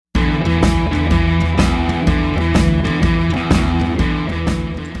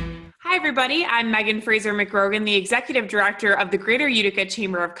everybody. I'm Megan Fraser McGrogan, the Executive Director of the Greater Utica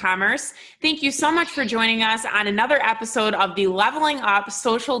Chamber of Commerce. Thank you so much for joining us on another episode of the Leveling Up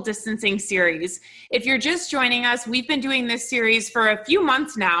Social Distancing Series. If you're just joining us, we've been doing this series for a few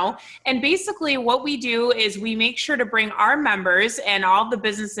months now, and basically what we do is we make sure to bring our members and all the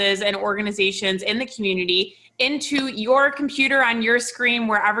businesses and organizations in the community into your computer, on your screen,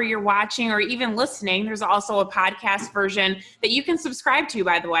 wherever you're watching or even listening. There's also a podcast version that you can subscribe to,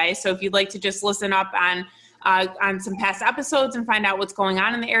 by the way. So if you'd like to just listen up on some past episodes and find out what's going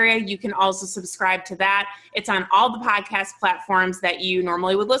on in the area, you can also subscribe to that. It's on all the podcast platforms that you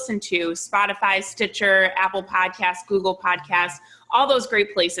normally would listen to: Spotify, Stitcher, Apple Podcasts, Google Podcasts, all those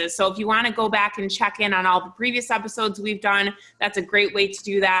great places. So if you want to go back and check in on all the previous episodes we've done, that's a great way to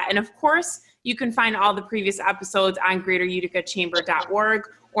do that. And of course, you can find all the previous episodes on greateruticachamber.org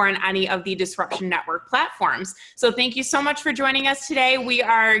or on any of the Disruption Network platforms. So thank you so much for joining us today. We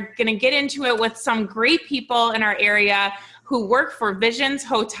are going to get into it with some great people in our area who work for Visions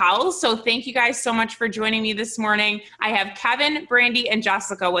Hotels. So thank you guys so much for joining me this morning. I have Kevin, Brandy, and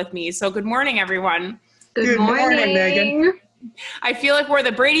Jessica with me. So good morning, everyone. Good morning, Megan. I feel like we're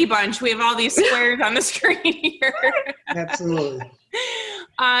the Brady Bunch. We have all these squares on the screen here. Absolutely.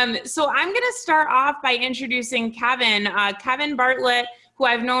 So I'm going to start off by introducing Kevin. Kevin Bartlett, who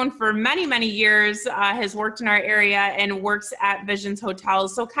I've known for many, many years, has worked in our area and works at Visions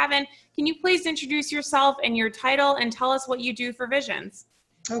Hotels. So Kevin, can you please introduce yourself and your title and tell us what you do for Visions?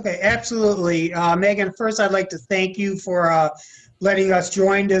 Okay, absolutely. Megan, first I'd like to thank you for letting us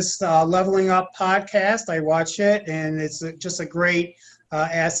join this Leveling Up podcast. I watch it, and it's just a great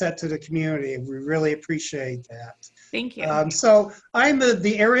asset to the community. We really appreciate that. Thank you. So I'm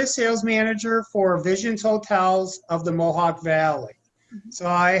the area sales manager for Visions Hotels of the Mohawk Valley. So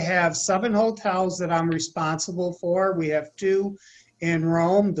I have 7 hotels that I'm responsible for. We have 2 in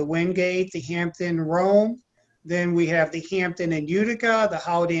Rome, the Wingate, the Hampton Rome. Then we have the Hampton in Utica, the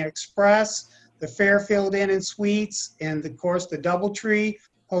Holiday Inn Express, the Fairfield Inn and Suites, and of course the Doubletree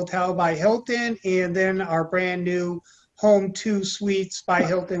Hotel by Hilton, and then our brand new Home 2 Suites by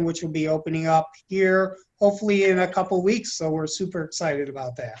Hilton, which will be opening up here hopefully in a couple weeks. So we're super excited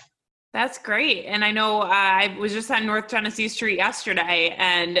about that. That's great. And I know I was just on North Genesee Street yesterday,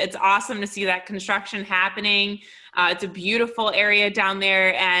 and it's awesome to see that construction happening. It's a beautiful area down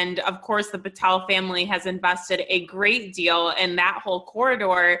there. And of course, the Patel family has invested a great deal in that whole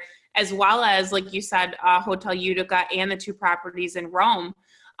corridor, as well as, like you said, Hotel Utica and the 2 properties in Rome.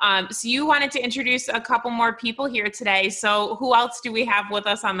 So you wanted to introduce a couple more people here today. So who else do we have with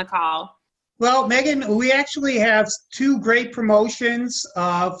us on the call? Well, Megan, we actually have 2 great promotions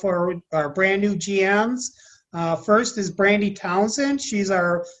for our brand new GMs. First is Brandy Townsend. She's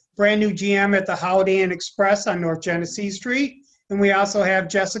our brand new GM at the Holiday Inn Express on North Genesee Street. And we also have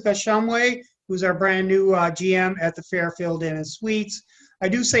Jessica Shumway, who's our brand new GM at the Fairfield Inn and Suites. I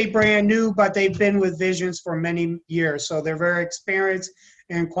do say brand new, but they've been with Visions for many years. So they're very experienced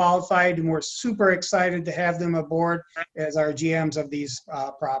and qualified, and we're super excited to have them aboard as our GMs of these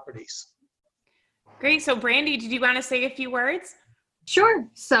properties. Great. So Brandy, did you want to say a few words? Sure.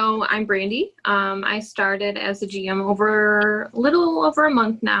 So I'm Brandy. I started as a GM a little over a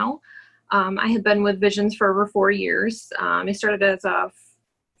month now. I have been with Visions for over 4 years. I started as a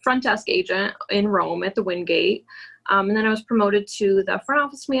front desk agent in Rome at the Wingate. And then I was promoted to the front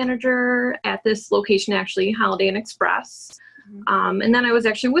office manager at this location, actually, Holiday Inn Express. And then I was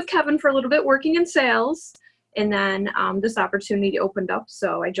actually with Kevin for a little bit working in sales. And then this opportunity opened up,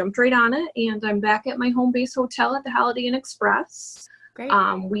 so I jumped right on it, and I'm back at my home base hotel at the Holiday Inn Express. Great.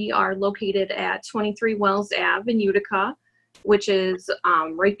 We are located at 23 Wells Ave in Utica, which is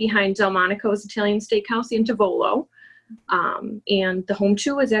right behind Delmonico's Italian Steakhouse in Tivolo. And the Home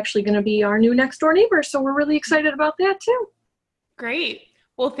 2 is actually going to be our new next door neighbor, so we're really excited about that too. Great.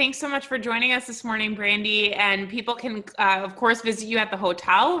 Well, thanks so much for joining us this morning, Brandy. And people can, of course, visit you at the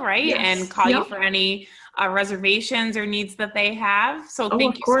hotel, right? Yes. And call you for any reservations or needs that they have. So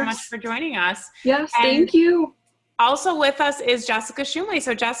thank you so much for joining us. Yes, thank you. Also with us is Jessica Shumway.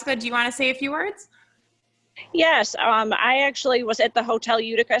 So Jessica, do you want to say a few words? Yes, I actually was at the Hotel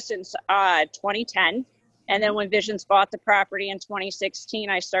Utica since 2010. And then when Visions bought the property in 2016,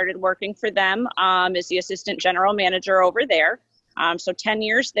 I started working for them as the assistant general manager over there. So 10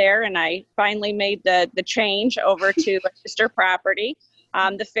 years there, and I finally made the change over to a sister property,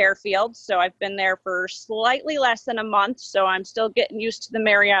 the Fairfield. So I've been there for slightly less than a month, so I'm still getting used to the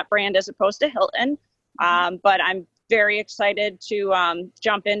Marriott brand as opposed to Hilton. But I'm very excited to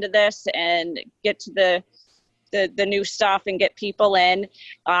jump into this and get to the new stuff and get people in.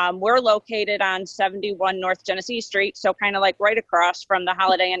 We're located on 71 North Genesee Street, so kind of like right across from the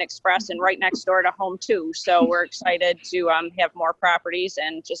Holiday Inn Express and right next door to Home 2. So we're excited to have more properties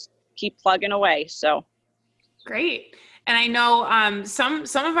and just keep plugging away. So great. And I know some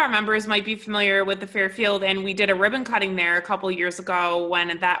of our members might be familiar with the Fairfield, and we did a ribbon cutting there a couple years ago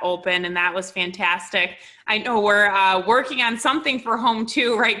when that opened, and that was fantastic. I know we're working on something for Home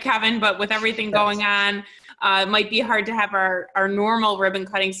 2, right, Kevin? But with everything going on, it might be hard to have our normal ribbon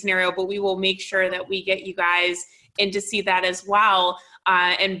cutting scenario, but we will make sure that we get you guys in to see that as well.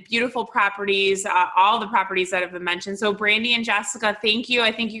 And beautiful properties, all the properties that have been mentioned. So Brandy and Jessica, thank you.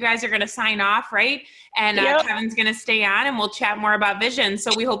 I think you guys are going to sign off, right? And Yep. Kevin's going to stay on and we'll chat more about vision.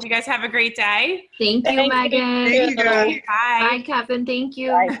 So we hope you guys have a great day. Thank you, Thank you. Megan. Thank you, guys. Bye. Bye, Kevin. Thank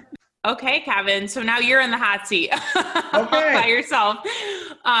you. Bye. Okay, Kevin. So now you're in the hot seat Okay. by yourself.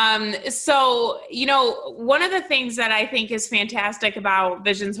 So, one of the things that I think is fantastic about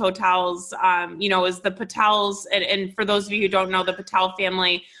Visions Hotels, is the Patels. And for those of you who don't know, the Patel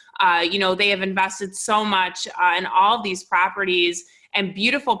family, they have invested so much in all of these properties and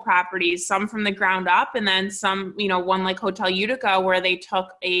beautiful properties, some from the ground up, and then some, one like Hotel Utica, where they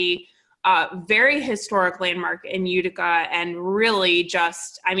took a very historic landmark in Utica and really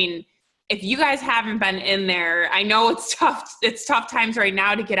just, if you guys haven't been in there, I know it's tough. It's tough times right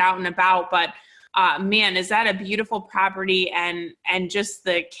now to get out and about, but man, is that a beautiful property, and just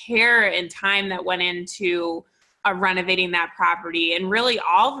the care and time that went into renovating that property, and really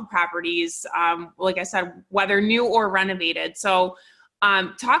all the properties, like I said, whether new or renovated. So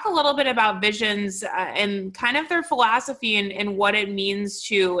talk a little bit about Visions and kind of their philosophy and what it means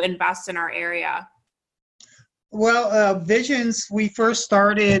to invest in our area. Well, Visions, we first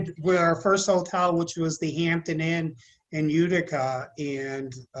started with our first hotel, which was the Hampton Inn in Utica.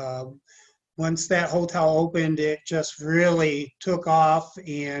 And once that hotel opened, it just really took off,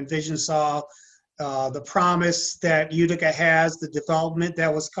 and Visions saw the promise that Utica has, the development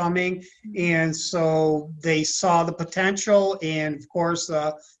that was coming. And so they saw the potential, and of course,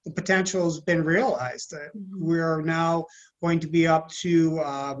 the potential has been realized. We're now going to be up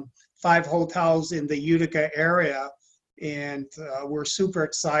to 5 hotels in the Utica area, and we're super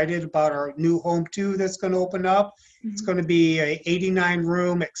excited about our new Home 2 that's going to open up. It's going to be a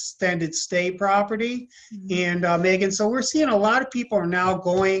 89-room extended stay property. And Megan, so we're seeing a lot of people are now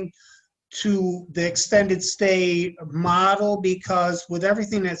going to the extended stay model, because with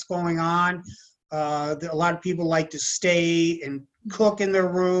everything that's going on, a lot of people like to stay and cook in their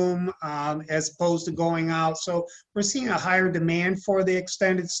room as opposed to going out. So we're seeing a higher demand for the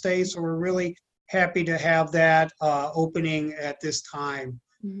extended stay. So we're really happy to have that opening at this time.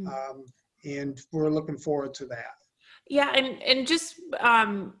 And we're looking forward to that. Yeah, and just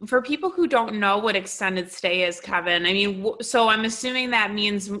for people who don't know what extended stay is, Kevin, so I'm assuming that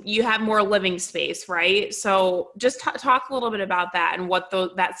means you have more living space, right? So just talk a little bit about that and what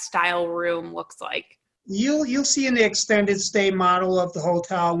that style room looks like. You'll see in the extended stay model of the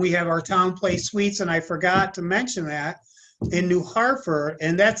hotel, we have our Town Place Suites, and I forgot to mention that, in New Hartford,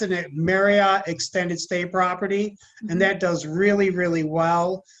 and that's a Marriott extended stay property, and that does really, really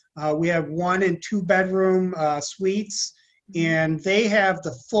well. We have 1 and 2 bedroom suites, and they have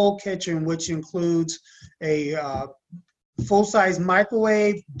the full kitchen, which includes a full-size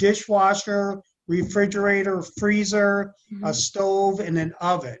microwave, dishwasher, refrigerator, freezer, a stove, and an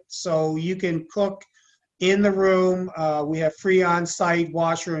oven. So you can cook in the room. We have free on-site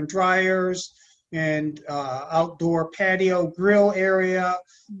washer and dryers, and outdoor patio grill area.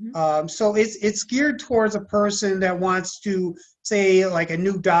 So it's geared towards a person that wants to, say, like a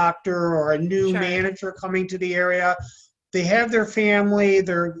new doctor or a new manager coming to the area. They have their family,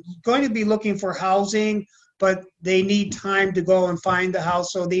 they're going to be looking for housing, but they need time to go and find the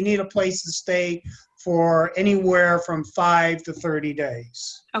house. So they need a place to stay for anywhere from 5 to 30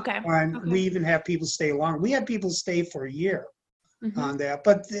 days. Okay. And we even have people stay longer. We have people stay for a year on that.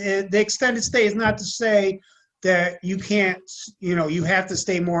 But the extended stay is not to say that you can't, you have to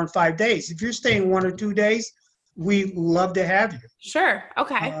stay more than 5 days. If you're staying 1 or 2 days, we love to have you. Sure.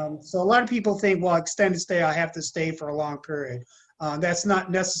 Okay. So a lot of people think, well, extended stay, I have to stay for a long period. That's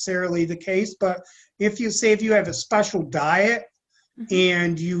not necessarily the case. But if you have a special diet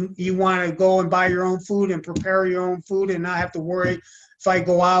and you want to go and buy your own food and prepare your own food and not have to worry, if I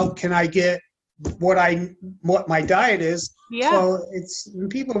go out, can I get what my diet is? Yeah. So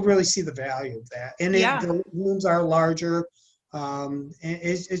people really see the value of that. And the rooms are larger. And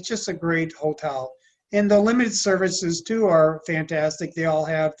it's just a great hotel. And the limited services, too, are fantastic. They all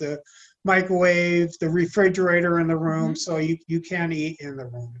have the microwave, the refrigerator in the room, so you can eat in the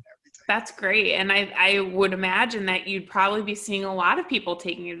room and everything. That's great. And I would imagine that you'd probably be seeing a lot of people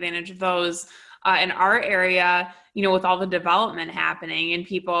taking advantage of those in our area, with all the development happening and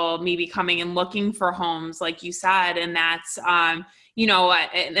people maybe coming and looking for homes, like you said. And that's, and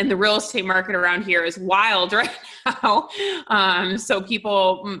the real estate market around here is wild right now. So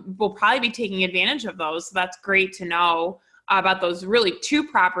people will probably be taking advantage of those. So that's great to know about those really two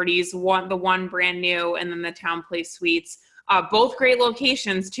properties, the one brand new and then the Town Place Suites. Both great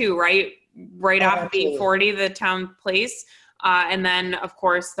locations too, right? Right off of 840, the Town Place. And then, of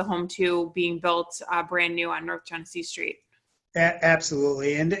course, the Home 2 being built brand new on North Genesee Street.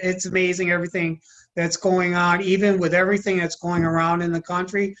 Absolutely. And it's amazing everything that's going on, even with everything that's going around in the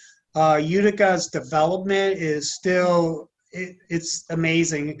country. Utica's development is still, it's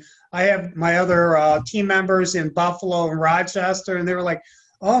amazing. I have my other team members in Buffalo and Rochester, and they were like,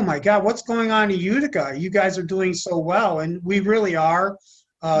 oh my God, what's going on in Utica? You guys are doing so well. And we really are.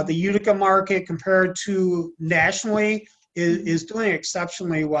 The Utica market compared to nationally is doing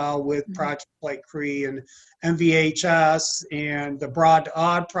exceptionally well with projects like CRE and MVHS and the Broad to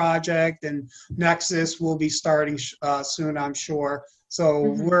Odd project, and Nexus will be starting soon, I'm sure.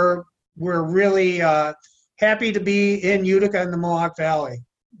 So we're really happy to be in Utica and the Mohawk Valley.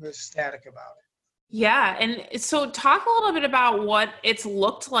 We're ecstatic about it. Yeah. And so talk a little bit about what it's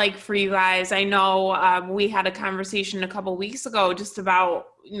looked like for you guys. I know we had a conversation a couple weeks ago just about,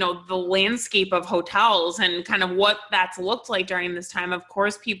 the landscape of hotels and kind of what that's looked like during this time. Of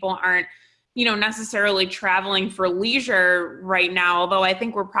course, people aren't, necessarily traveling for leisure right now, although I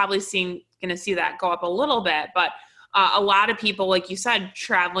think we're probably going to see that go up a little bit. But a lot of people, like you said,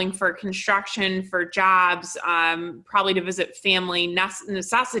 traveling for construction, for jobs, probably to visit family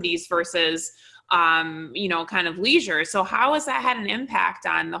necessities versus kind of leisure. So how has that had an impact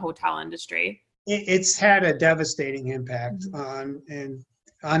on the hotel industry? It's had a devastating impact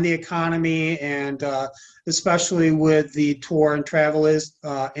on the economy, and especially with the tour and travel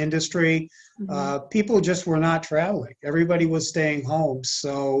industry. People just were not traveling. Everybody was staying home.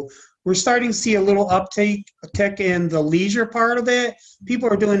 So we're starting to see a little uptick in the leisure part of it. People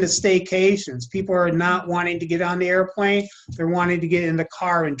are doing the staycations. People are not wanting to get on the airplane. They're wanting to get in the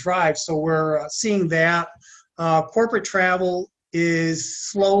car and drive. So we're seeing that. Corporate travel is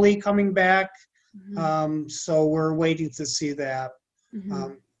slowly coming back. So we're waiting to see that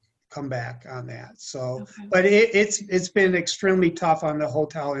come back on that. So, but it's been extremely tough on the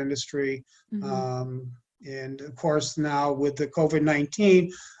hotel industry. And of course, now with the COVID-19,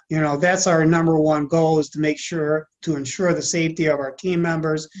 that's our number one goal, is to ensure the safety of our team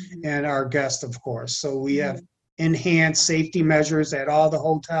members and our guests, of course. So we have enhanced safety measures at all the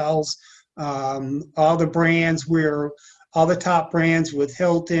hotels, all the brands. All the top brands with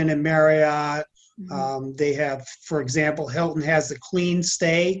Hilton and Marriott. They have, for example, Hilton has the Clean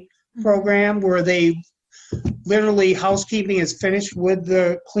Stay program, where they literally, housekeeping is finished with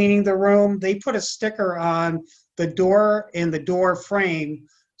the cleaning the room. They put a sticker on the door and the door frame,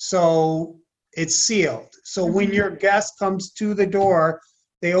 so it's sealed. So when your guest comes to the door,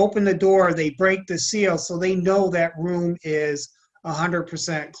 they open the door, they break the seal, so they know that room is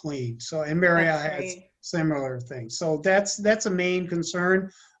 100% clean. So, and Marriott has similar things. So that's a main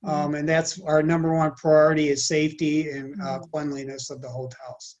concern. And that's our number one priority, is safety and cleanliness of the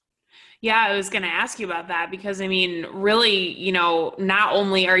hotels. Yeah, I was going to ask you about that, because really, not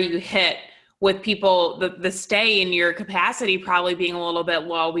only are you hit with people, the stay in your capacity probably being a little bit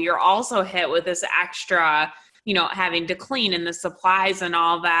low, but you're also hit with this extra, having to clean and the supplies and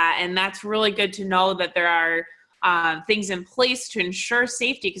all that. And that's really good to know that there are things in place to ensure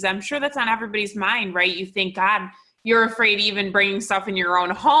safety, because I'm sure that's on everybody's mind, right? You think, God, you're afraid even bringing stuff in your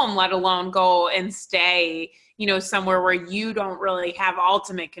own home, let alone go and stay, somewhere where you don't really have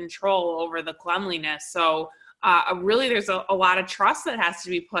ultimate control over the cleanliness. So really, there's a lot of trust that has to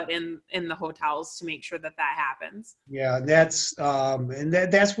be put in the hotels to make sure that happens. Yeah, that's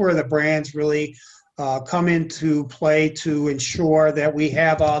where the brands really come into play, to ensure that we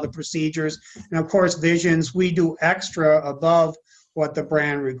have all the procedures. And of course, Visions, we do extra above what the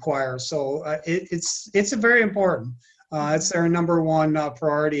brand requires. So it's a very important. It's our number one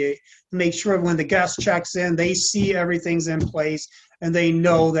priority. Make sure when the guest checks in, they see everything's in place and they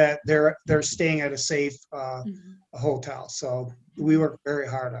know that they're staying at a safe hotel. So we work very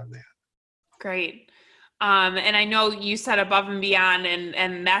hard on that. Great. And I know you said above and beyond,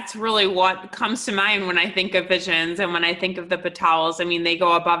 and that's really what comes to mind when I think of Visions and when I think of the Patals. I mean, they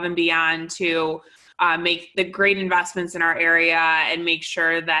go above and beyond to make the great investments in our area and make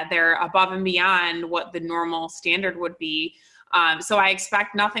sure that they're above and beyond what the normal standard would be. So I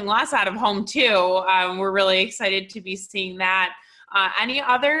expect nothing less out of Home 2. We're really excited to be seeing that Any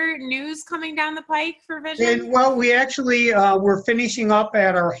other news coming down the pike for Vision? And well, we actually we're finishing up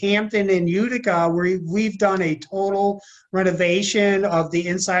at our Hampton in Utica, where we've done a total renovation of the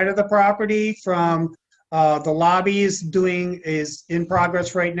inside of the property. From the lobby is in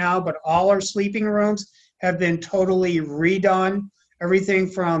progress right now, but all our sleeping rooms have been totally redone. Everything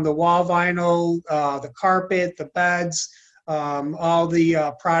from the wall vinyl, the carpet, the beds, all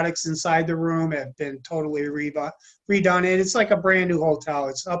the products inside the room have been totally redone. And it's like a brand new hotel.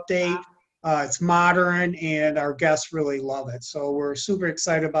 It's update. It's modern, and our guests really love it. So we're super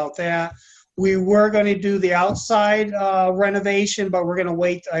excited about that. We were going to do the outside renovation, but we're going to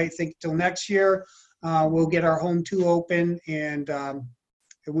wait, I think, till next year. We'll get our Home 2 open, and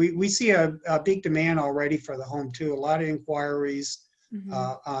we see a big demand already for the Home 2. A lot of inquiries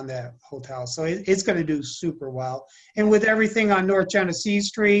on that hotel. So it's going to do super well. And with everything on North Genesee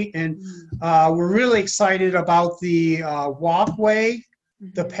Street, and we're really excited about the walkway,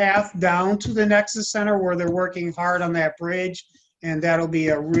 the path down to the Nexus Center, where they're working hard on that bridge, and that'll be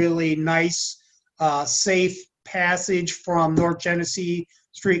a really nice, safe passage from North Genesee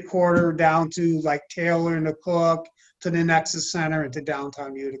Street corridor down to like Taylor and the Cook to the Nexus Center and to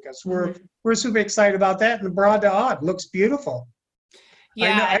downtown Utica. So we're super excited about that, and the Broad to Odd looks beautiful.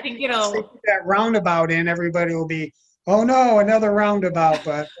 Yeah, I think it'll put that roundabout in. Everybody will be, oh no, another roundabout,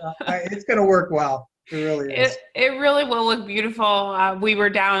 but it's going to work well. It really is. It really will look beautiful. We were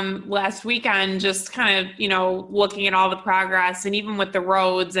down last weekend just kind of, looking at all the progress, and even with the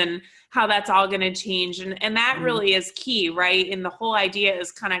roads and how that's all going to change. And that really is key, right? And the whole idea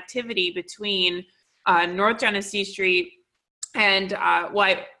is connectivity between North Genesee Street and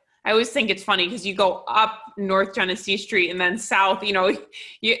I always think it's funny because you go up North Genesee Street and then south,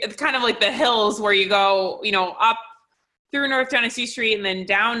 it's kind of like the hills where you go, up through North Genesee Street and then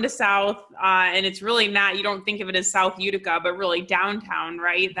down to south. And it's really not, you don't think of it as South Utica, but really downtown,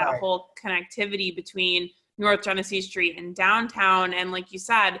 right? That whole connectivity between North Genesee Street and downtown. And like you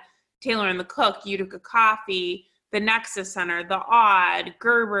said, Taylor and the Cook, Utica Coffee, the Nexus Center, the Odd,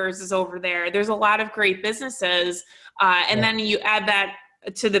 Gerber's is over there. There's a lot of great businesses. Then you add that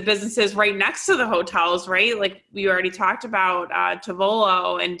to the businesses right next to the hotels, right? Like we already talked about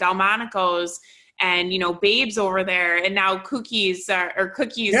Tavolo and Delmonico's and, Babes over there. And now Cookies.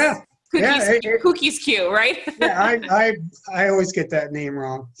 Cookies Q, right? Yeah, I always get that name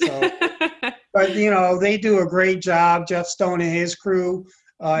wrong. So, but, they do a great job. Jeff Stone and his crew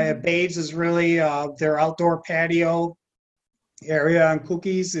at Babes is really, their outdoor patio area, and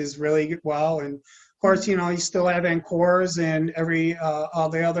Cookies is really well. And of course, you still have Encores and all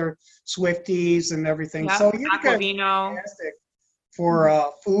the other Swifties and everything. Yep, so Utica is Aquavino. fantastic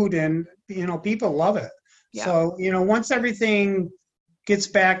for food, and people love it. Yep. So once everything gets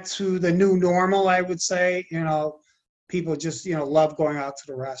back to the new normal, I would say, people just love going out to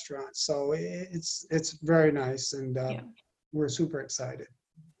the restaurants. So it's very nice, and we're super excited.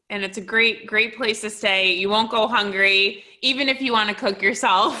 And it's a great, great place to stay. You won't go hungry, even if you want to cook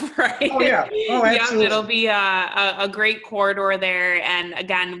yourself, right? Oh, yeah. Oh, absolutely. It'll be a great corridor there. And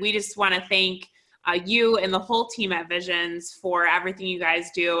again, we just want to thank you and the whole team at Visions for everything you guys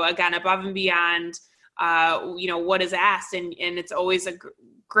do. Again, above and beyond, what is asked. And it's always a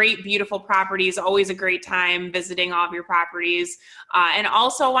great, beautiful properties, always a great time visiting all of your properties. And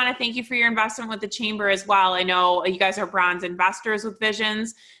also want to thank you for your investment with the Chamber as well. I know you guys are bronze investors with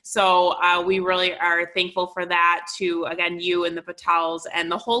Visions. So we really are thankful for that to, again, you and the Patels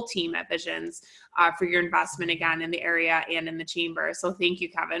and the whole team at Visions for your investment again in the area and in the Chamber. So thank you,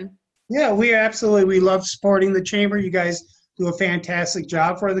 Kevin. Yeah, we love supporting the Chamber. You guys do a fantastic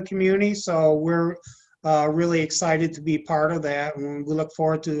job for the community. So we're really excited to be part of that, and we look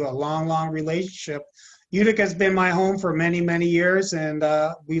forward to a long, long relationship. Utica has been my home for many, many years, and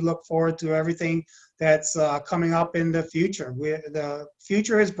we look forward to everything that's coming up in the future. The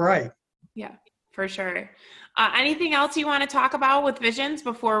future is bright. Yeah, for sure. Anything else you want to talk about with Visions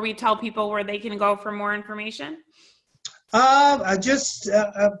before we tell people where they can go for more information?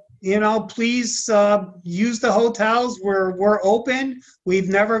 Please use the hotels. We're open. We've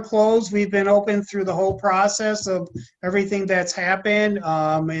never closed. We've been open through the whole process of everything that's happened,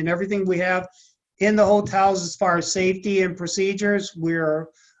 and everything we have in the hotels as far as safety and procedures. We're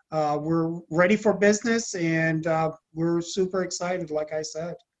ready for business, and we're super excited, like I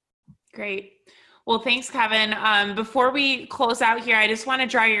said. Great. Well, thanks, Kevin. Before we close out here, I just want to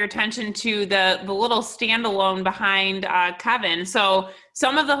draw your attention to the little standalone behind Kevin. So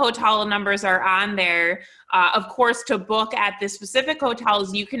some of the hotel numbers are on there. Of course, to book at the specific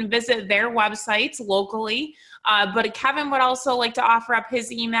hotels, you can visit their websites locally. But Kevin would also like to offer up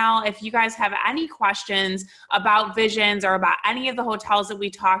his email. If you guys have any questions about Visions or about any of the hotels that we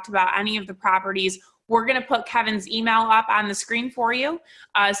talked about, any of the properties, we're going to put Kevin's email up on the screen for you.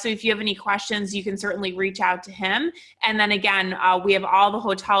 So if you have any questions, you can certainly reach out to him. And then again, we have all the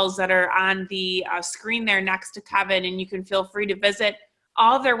hotels that are on the screen there next to Kevin, and you can feel free to visit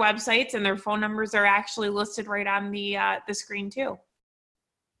all of their websites, and their phone numbers are actually listed right on the screen too.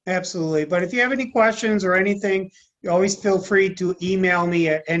 Absolutely. But if you have any questions or anything, you always feel free to email me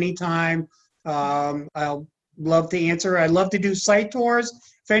at any time. I'll love to answer. I'd love to do site tours.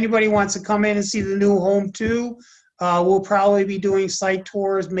 If anybody wants to come in and see the new home too, we'll probably be doing site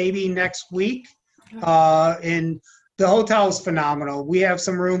tours maybe next week. And the hotel is phenomenal. We have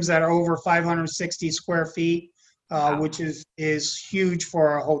some rooms that are over 560 square feet, which is huge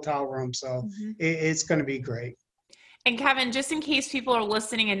for a hotel room. So it's going to be great. And Kevin, just in case people are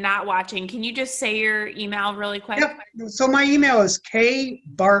listening and not watching, can you just say your email really quick? Yep. So my email is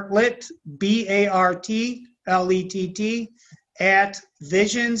kbartlett, BARTLETT,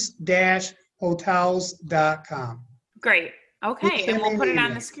 @visions-hotels.com. Great. Okay. And we'll put it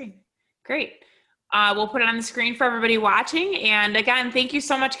on the screen. Great. We'll put it on the screen for everybody watching. And again, thank you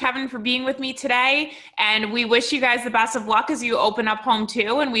so much, Kevin, for being with me today. And we wish you guys the best of luck as you open up Home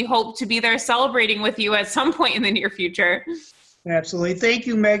 2. And we hope to be there celebrating with you at some point in the near future. Absolutely. Thank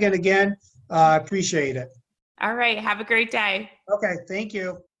you, Megan, again. Appreciate it. All right. Have a great day. Okay. Thank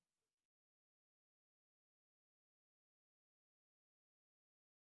you.